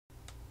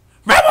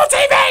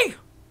TV!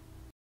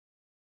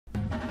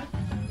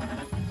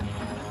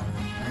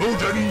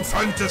 Mugen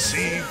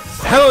Fantasy.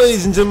 Hello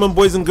ladies and gentlemen,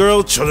 boys and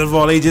girls, children of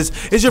all ages,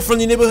 it's your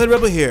friendly neighborhood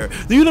rebel here,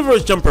 the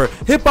universe jumper,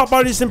 hip-hop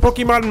artist and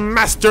Pokemon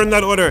master in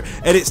that order,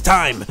 and it's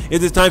time.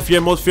 It is time for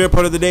your most favorite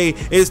part of the day.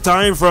 It's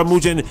time for a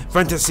Mugen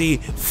Fantasy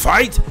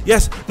Fight.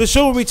 Yes, the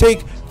show where we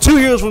take two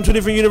heroes from two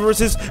different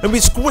universes and we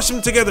squish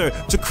them together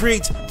to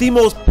create the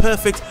most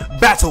perfect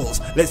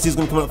battles. Let's see who's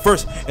gonna come up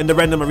first in the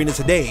random arena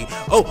today.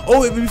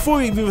 Before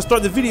we even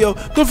start the video,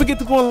 don't forget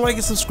to go and like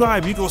and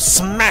subscribe. You go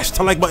smash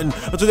the like button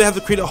until they have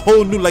to create a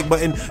whole new like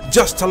button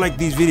just to like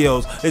these videos.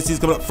 Let's see who's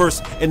coming up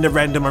first in the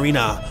random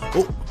arena.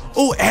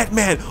 Oh,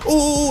 Ant-Man!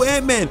 Oh,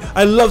 Ant-Man!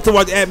 I love to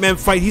watch Ant-Man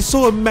fight. He's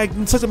so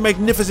such a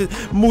magnificent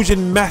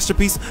Mugen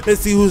masterpiece.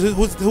 Let's see who's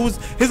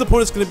his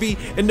opponent's gonna be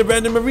in the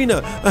random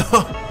arena.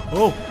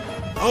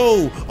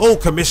 Oh,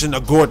 Commissioner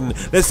Gordon.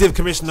 Let's see if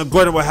Commissioner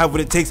Gordon will have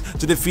what it takes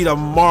to defeat a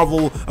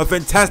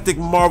fantastic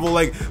Marvel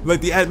like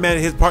the Ant-Man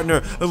and his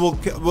partner. And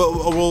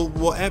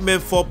will Ant-Man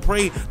fall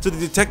prey to the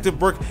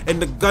detective work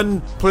and the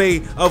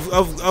gunplay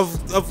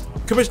of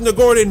Commissioner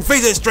Gordon?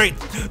 Face it straight.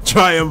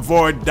 Triumph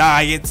or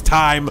die. It's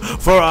time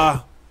for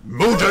a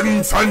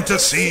Mugen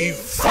Fantasy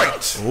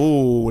Fight.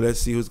 Oh,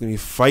 let's see who's gonna be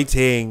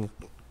fighting.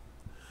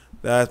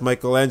 That's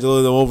Michelangelo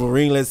and the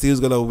Wolverine. Let's see who's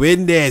gonna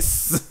win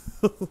this.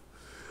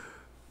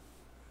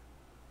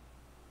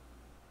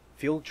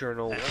 Field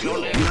journal.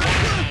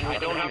 I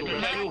don't have to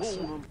relax.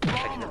 I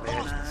can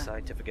imagine the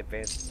scientific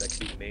advances that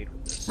can be made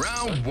with this.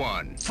 Round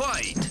one,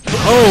 fight!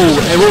 Oh,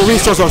 and Wolverine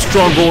starts off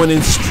strong, going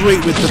in straight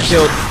with the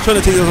kill, trying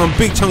to take some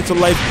big chunks of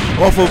life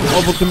off of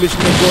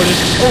Commissioner Gordon.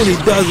 Oh, and he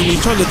does, and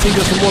he's trying to take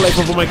some more life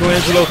off of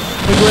Michelangelo.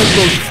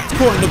 Michelangelo's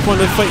caught in the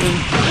corner fighting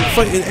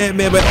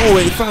Ant-Man, but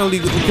and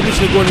finally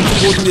Commissioner Gordon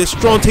goes in there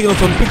strong, taking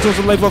off some big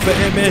chunks of life off of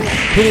Ant-Man,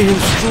 hitting him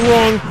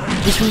strong.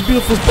 With some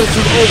beautiful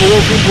specials over.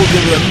 Wolverine will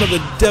give it another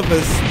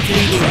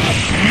devastating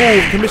move.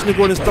 Commissioner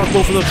Gordon stops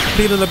both of them,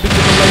 taking on a big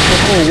chunk of life.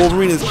 Oh,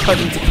 Wolverine is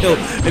cutting to kill,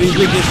 and he's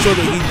making sure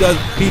that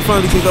he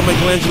finally takes out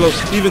Michelangelo,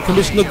 even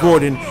Commissioner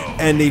Gordon,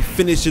 and they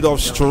finish it off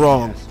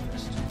strong.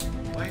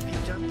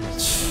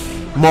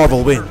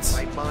 Marvel wins.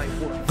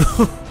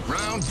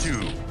 Round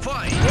two,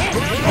 fight!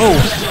 Oh,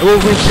 and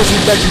Wolverine pushes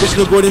back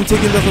Commissioner Gordon,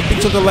 taking off a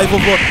big chunk of life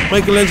over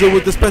Michelangelo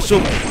with the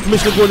special.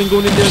 Commissioner Gordon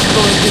going in there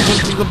strong and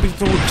taking some big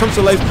chunks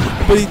of life,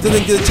 but he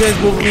doesn't get a chance.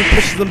 Wolverine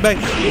pushes him back.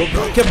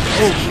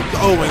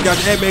 Oh my God,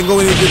 Ant-Man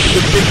going in the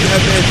big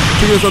Ant-Man,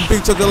 taking some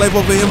big chunk of life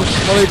over him.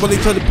 But they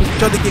try to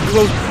get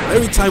close.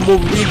 Every time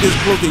Wolverine gets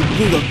close, they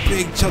lose a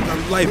big chunk of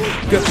life.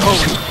 Ant-Man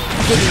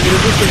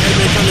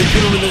trying to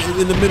get him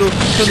in the middle,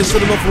 trying to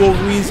set him up for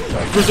Wolverine's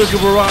Berserker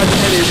Barrage,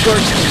 and it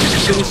works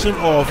to finish him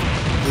off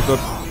with a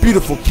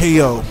beautiful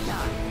KO.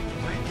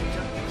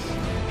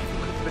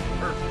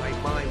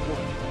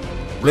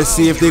 Let's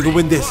see if they can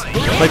win this.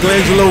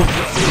 Michelangelo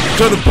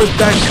trying to push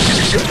back.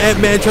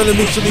 Ant-Man trying to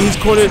make sure that he's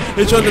cornered.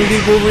 They're trying to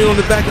leave Wolverine on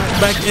the back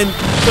end,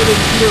 trying to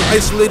keep him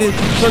isolated,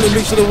 trying to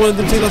make sure that one of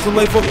them take out some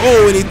life off.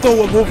 Oh, and he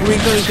throw up Wolverine,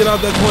 trying to get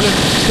out that corner,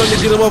 trying to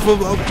get him off of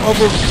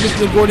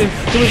Commissioner Gordon.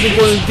 Commissioner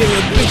Gordon getting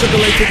a big chunk of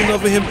life taken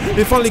off of him.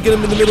 They finally get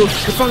him in the middle.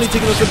 They're finally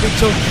taking off a big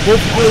chunk.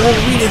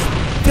 Wolverine is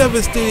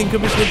devastating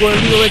Commissioner Gordon,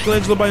 leaving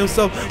Michelangelo by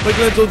himself.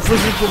 Michelangelo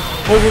versus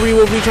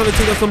Wolverine trying to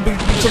take out some big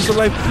chunks of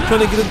life,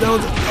 trying to get it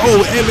down.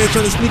 Oh, Ant-Man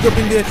trying to sneak up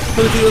in there,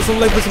 trying to take out some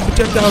life with some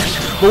projectiles,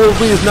 but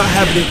Wolverine is not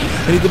happening.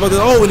 And he's about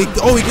to, he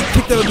gets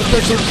kicked out of the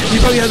special. He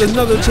probably has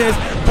another chance,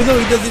 but no,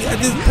 he doesn't.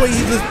 At this point,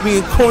 he's just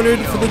being cornered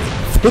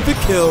for the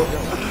kill.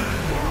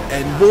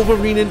 And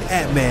Wolverine and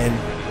Ant-Man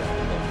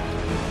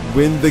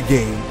win the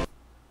game.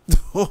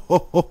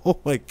 Oh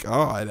my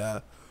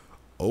God.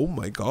 Oh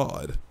my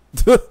God.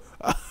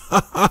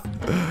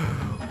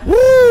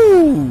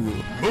 Woo!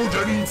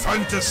 Mugen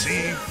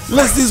Fantasy.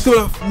 Let's see who's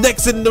coming up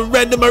next in the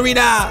random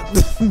arena.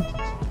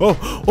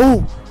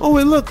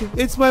 And look,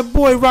 it's my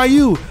boy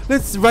Ryu.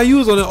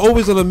 Ryu's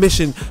always on a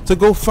mission to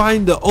go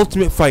find the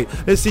ultimate fight.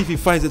 Let's see if he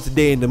finds it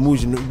today in the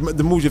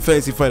Mugen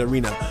Fantasy Fight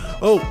arena.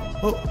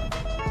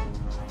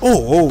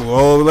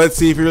 Let's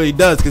see if he really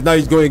does, because now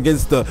he's going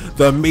against the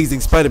Amazing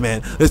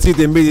Spider-Man. Let's see if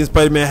the Amazing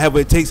Spider-Man have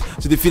what it takes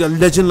to defeat a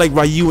legend like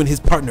Ryu and his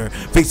partner.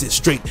 Face it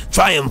straight.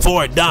 Triumph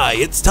or die.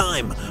 It's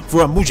time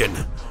for a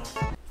Mugen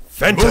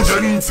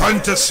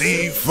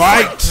Fantasy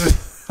Fight!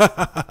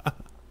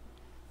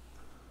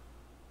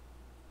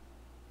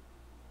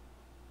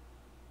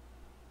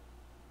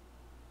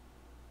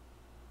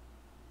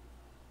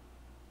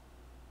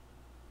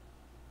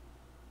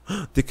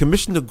 Did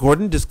Commissioner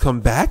Gordon just come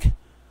back?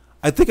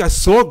 I think I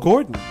saw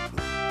Gordon.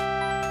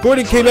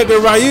 Gordon came back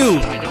with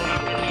Ryu.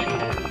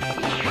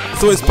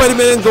 So it's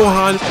Spider-Man and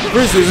Gohan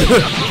versus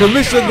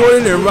Commissioner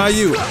Gordon and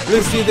Ryu.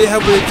 Let's see if they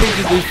have what it takes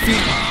to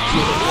defeat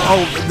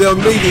the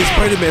Amazing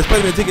Spider-Man.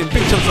 Spider-Man taking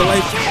big chunks of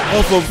life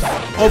off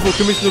of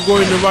Commissioner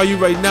Gordon and Ryu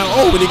right now.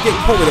 Oh, and they get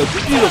caught with a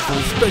beautiful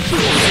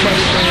special from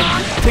Spider-Man,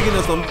 taking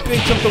us some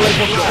big chunks of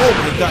life off the. Oh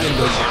my God! And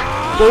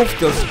both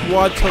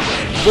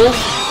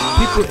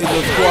people in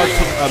the squad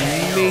took a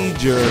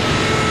major.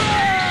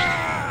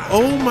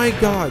 Oh my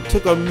God,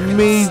 took a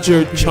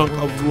major chunk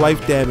of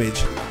life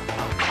damage.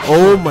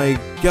 Oh my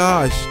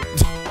gosh.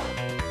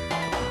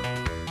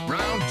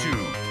 Round 2,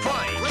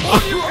 fight.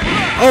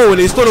 Oh, and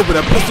they start up with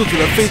a pistol to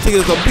the face,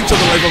 taking some big chunk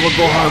of life off of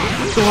Gohan.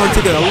 Gohan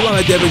taking a lot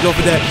of damage off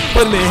of that.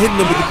 Spider-Man hitting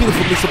him with the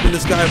beautiful mix up in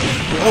the sky.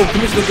 Oh,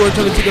 Commissioner Gordon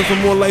trying to take out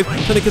some more life,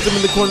 trying to catch him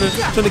in the corner,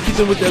 trying to keep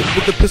him with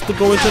the pistol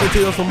going, trying to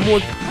take out some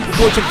more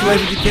chunks of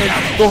life if he can.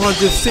 Gohan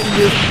just sitting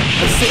there.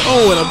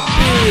 Oh, and a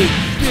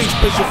big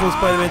special from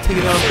Spider-Man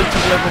taking out a big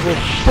chunk of life off of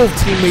both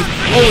teammates.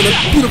 Oh, and a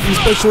beautiful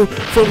special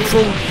from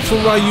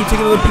Ryu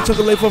taking out a big chunk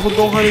of life off of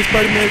Gohan and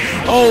Spider-Man.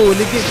 Oh, and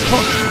they get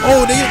caught.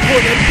 Oh, they get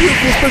caught. A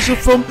beautiful special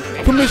from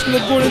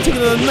Commissioner Gordon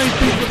taking a nice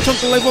big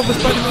chunk of life off of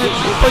Spider-Man.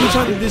 Spider-Man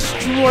trying to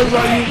destroy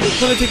Ryu,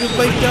 trying to take his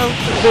life down.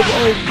 But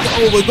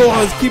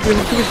Gohan's keeping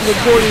Commissioner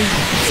Gordon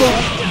so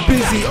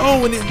busy.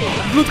 Oh, and it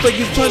looks like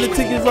he's trying to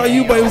take his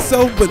Ryu by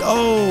himself, but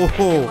oh,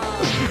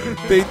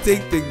 they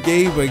take the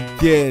game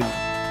again.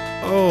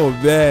 Oh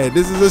man,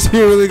 this is a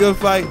really good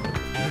fight.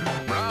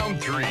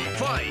 Round 3,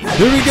 fight.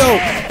 Here we go.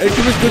 And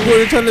Commissioner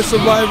Gordon trying to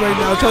survive right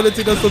now, trying to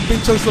take out some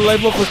big chunks of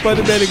life off of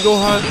Spider-Man and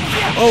Gohan.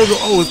 Oh,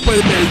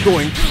 Spider-Man is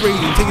going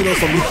crazy, taking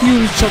out some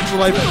huge chunks of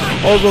life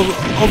off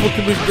of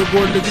Commissioner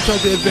Gordon. They're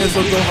trying to advance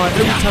on Gohan.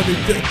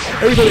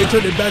 Every time they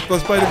turn it back on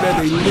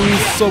Spider-Man, they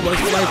lose so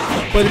much life.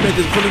 Spider-Man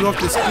just running off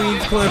the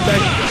screen, coming back,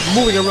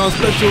 moving around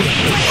specials.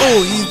 Oh,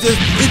 he's just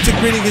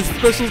integrating his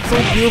specials so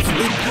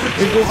beautifully.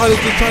 And Gohan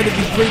is just trying to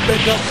be straight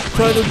back up,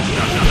 trying to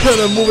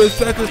move as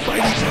fast as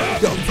Spidey.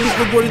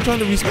 Commissioner Gordon trying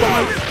to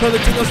respond, trying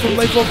to take out some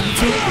life off the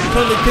two,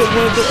 trying to get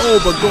one of the. Oh,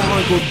 but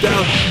Gohan goes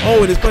down.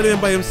 Oh, and it's Spider-Man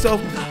by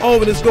himself. Oh,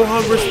 and it's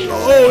Gohan versus.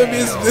 Oh,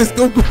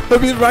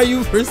 it's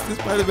Ryu versus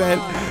Spider-Man.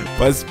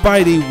 But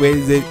Spidey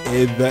wins it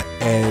in the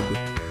end.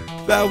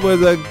 That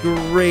was a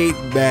great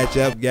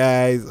matchup,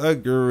 guys. A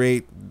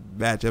great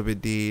matchup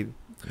indeed.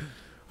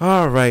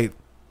 All right.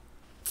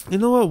 You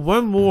know what?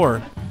 One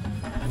more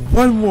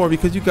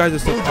because you guys are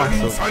so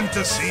awesome.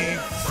 Fantasy.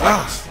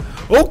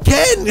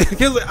 Okay.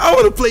 I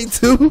want to play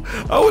too.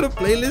 I want to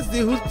play. Let's see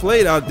who's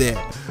playing out there.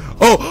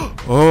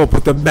 Oh,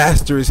 but the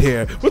master is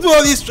here. What's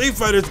all these Street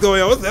Fighters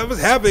going on?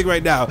 What's happening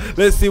right now?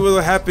 Let's see what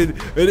will happen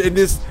in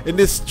this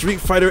Street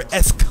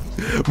Fighter-esque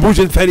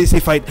Mugen fantasy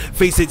fight.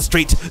 Face it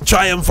straight,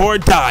 triumph or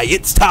die.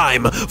 It's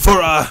time for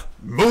a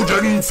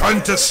Mugen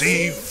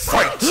fantasy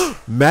fight.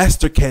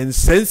 Master Ken,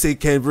 Sensei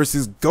Ken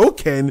versus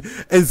Go-Ken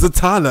and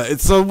Zatanna.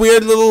 It's a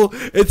weird little.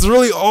 It's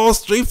really all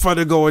Street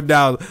Fighter going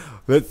down.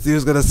 Let's see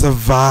who's gonna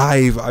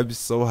survive. I'm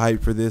so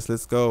hyped for this.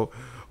 Let's go.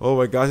 Oh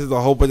my gosh, there's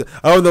a whole bunch.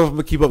 I don't know if I'm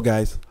gonna keep up,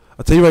 guys.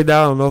 I'll tell you right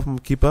now, I don't know if I'm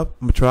gonna keep up.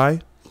 I'm gonna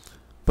try,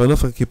 but I don't know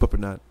if I can keep up or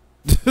not.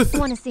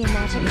 Want to see a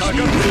magic?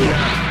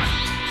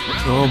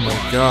 Oh my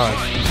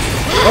gosh.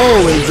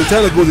 Oh, and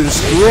Zatanna goes in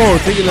strong,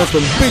 taking out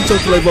some big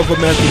chunks of life off of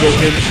Master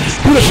Go-Ken.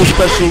 Beautiful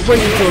special, right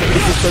into a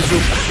beautiful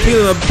special.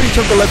 Taking a big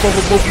chunk of life off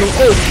of both of them.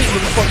 Oh,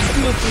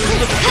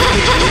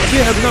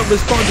 they have not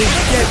responded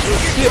yet.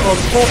 They are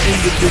caught in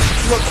the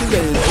destruction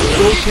that is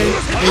Go-Ken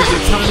and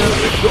Zatanna.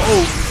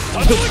 Oh,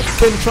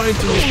 Ken trying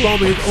to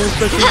respond with his own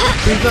special, but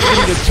he's not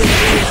getting a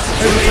chance.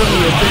 Every time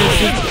he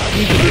advances,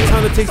 either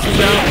Zatanna takes him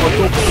down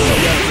or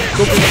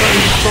Go-Ken trying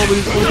to respond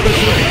with his own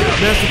special.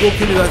 Master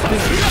Go-Ken is like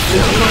this, is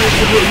trying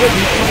to get what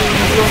he's trying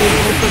to respond with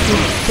his own special,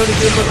 trying to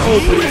get him but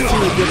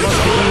they're about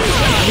to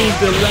lose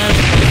their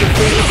last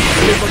defense.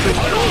 They're about to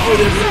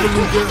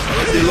lose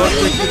they lost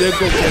their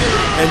Go-Ken,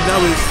 and now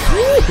it's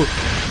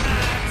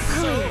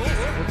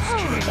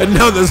and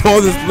now there's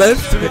all that's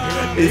left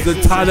is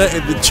Zatanna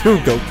and the true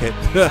Go-Ken.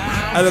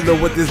 I don't know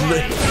what this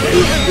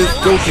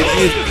Go-Ken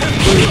is.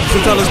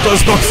 Zatanna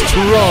starts off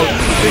strong.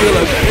 They get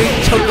a big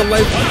chunk of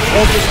life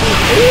off the screen.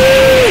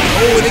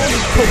 Oh, and they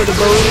get caught with a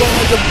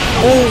barrage of.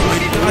 Oh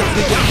my gosh,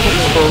 they get caught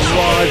with a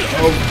barrage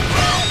of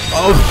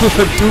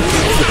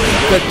Dukies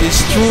that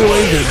destroy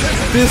them.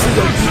 This is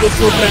a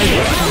beautiful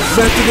match.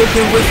 Master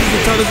Go-Ken versus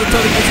Zatanna.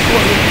 Zatanna gets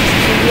caught in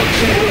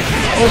destruction.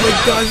 Oh my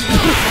gosh.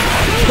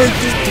 Can't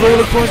just throw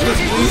it across the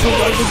screen from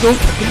Master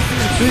Go-Ken.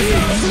 This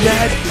is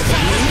madness.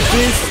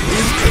 This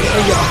is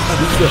chaos.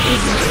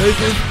 This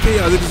is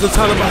chaos. It is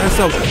Zatanna by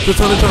herself.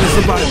 Zatanna trying to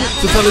survive.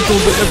 Zatanna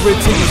doing whatever it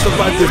takes to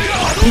survive this.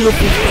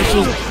 Beautiful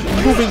specials.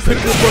 Moving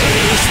quickly,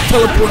 just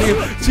teleporting.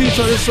 She's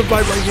trying to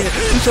survive right here.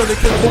 She's trying to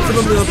kill both of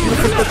them in a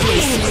beautiful special.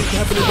 You see what's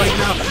happening right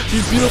now.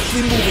 She's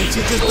beautifully moving.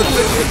 She's just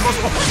defending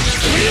across.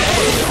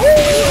 Oh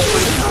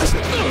my gosh.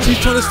 She's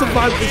trying to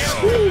survive this.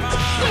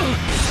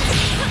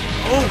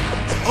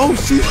 Oh,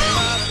 she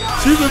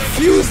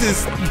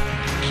refuses.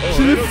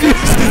 She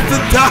refuses to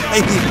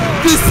die.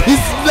 This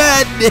is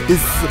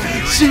madness.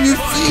 She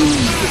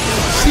refused.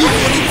 She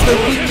wanted to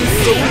win this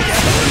so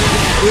bad.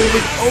 It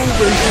was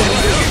over.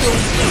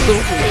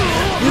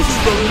 This is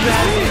the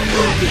madness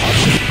movement.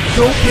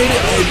 Go-Ken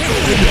and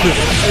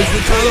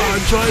Zatanna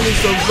are trying to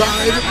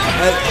survive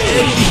at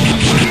any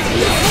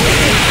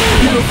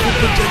beautiful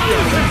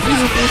projectile,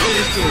 beautiful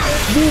special,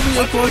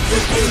 moving across the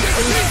space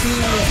so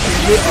seamlessly.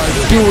 They are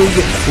doing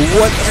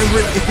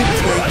whatever it takes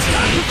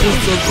to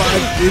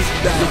survive this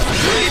match.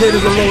 Ken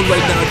is alone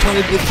right now, trying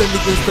to defend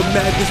against the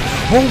madness.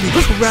 Holy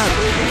crap!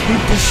 He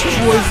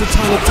destroys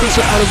Zatanna, takes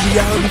her out of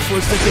reality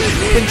for a second,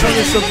 then trying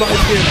to survive survive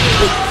here,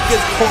 but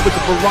gets caught with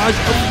a barrage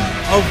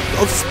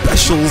of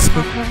specials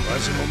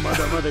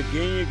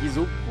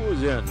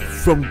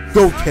from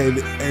Goken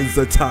and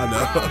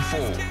Zatanna.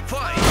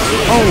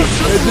 Oh,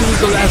 and this is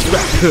the last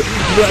round.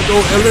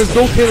 Unless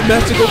Goken,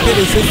 Master Goken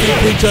and Sensei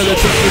Pincha that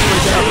took this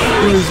right now,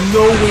 there is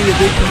no way that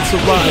they can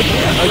survive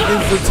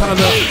against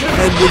Zatanna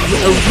and the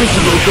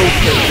original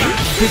Goken.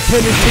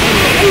 Goken is taking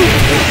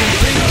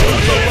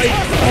the light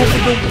off of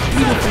the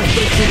beautiful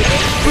special,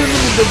 putting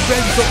them in the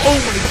red zone. Oh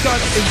my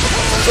god, and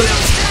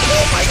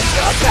oh my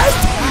god,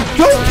 Master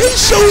Goken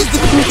shows the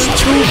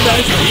true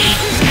Master.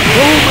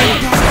 Oh my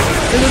god,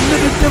 and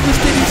another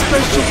devastating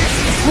special.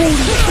 Holy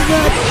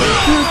crap,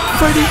 they're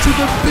fighting to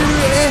the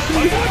bitter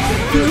end.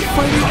 They're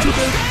fighting to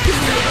the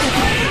bitter end.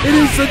 It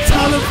is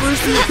Zatanna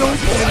versus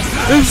Goken.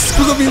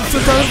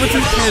 Zatanna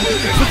versus Ken.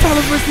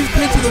 Zatanna versus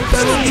Ken to the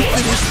battle of the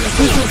finish.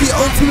 This is the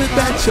ultimate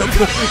matchup.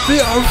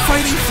 They are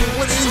fighting for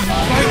what is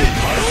right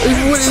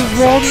and what is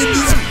wrong in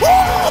this.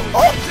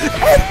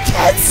 And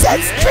Ken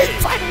says Street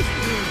Fighter.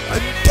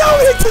 I'm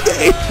going into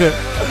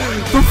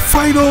the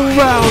final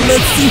round.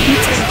 Let's see who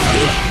takes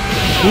it.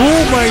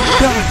 Oh my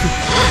god.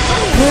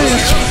 Ken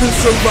is trying to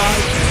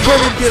survive. Trying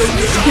to get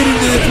into it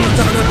to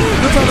Zatanna.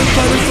 Zatanna's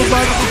trying to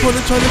survive. The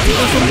opponent trying to take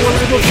some more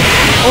life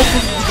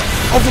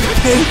off of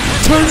Ken.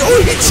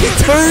 She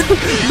turned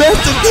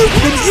Master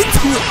Goken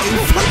into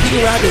a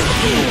fucking rabbit.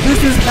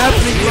 This is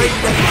happening right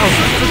now.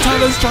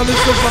 Zatanna's trying to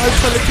survive,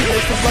 trying to keep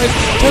some life,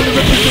 trying to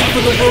represent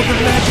for the world of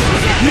magic.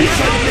 He's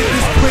trying to make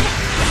this quick.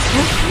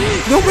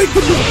 No, my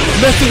goodness.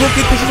 Master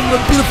Goken pushes him with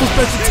a beautiful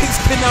special, takes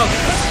Ken out.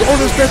 The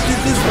owner special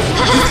is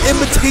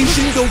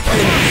imitation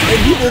Goken, and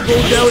he will go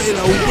down in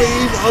a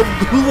wave of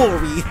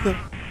glory.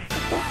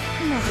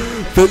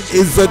 That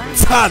is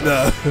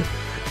Zatanna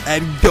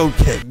and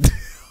Goken.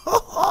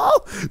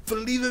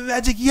 Believe in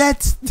magic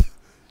yet?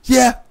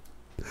 Yeah,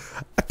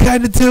 I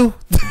kinda do.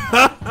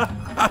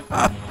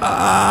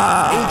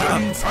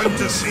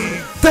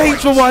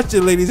 Thanks for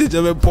watching, ladies and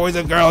gentlemen, boys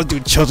and girls,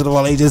 children of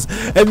all ages.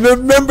 And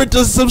remember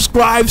to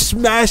subscribe,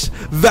 smash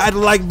that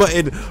like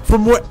button for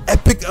more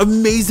epic,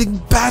 amazing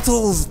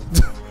battles.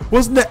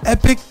 Wasn't that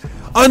epic?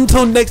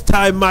 Until next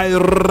time, my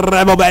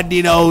Rebel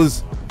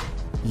Bandinos,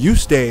 you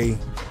stay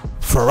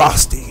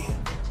frosty.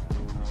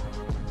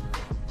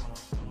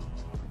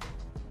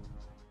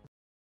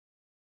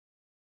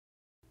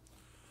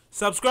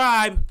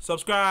 Subscribe,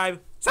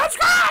 subscribe,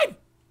 subscribe!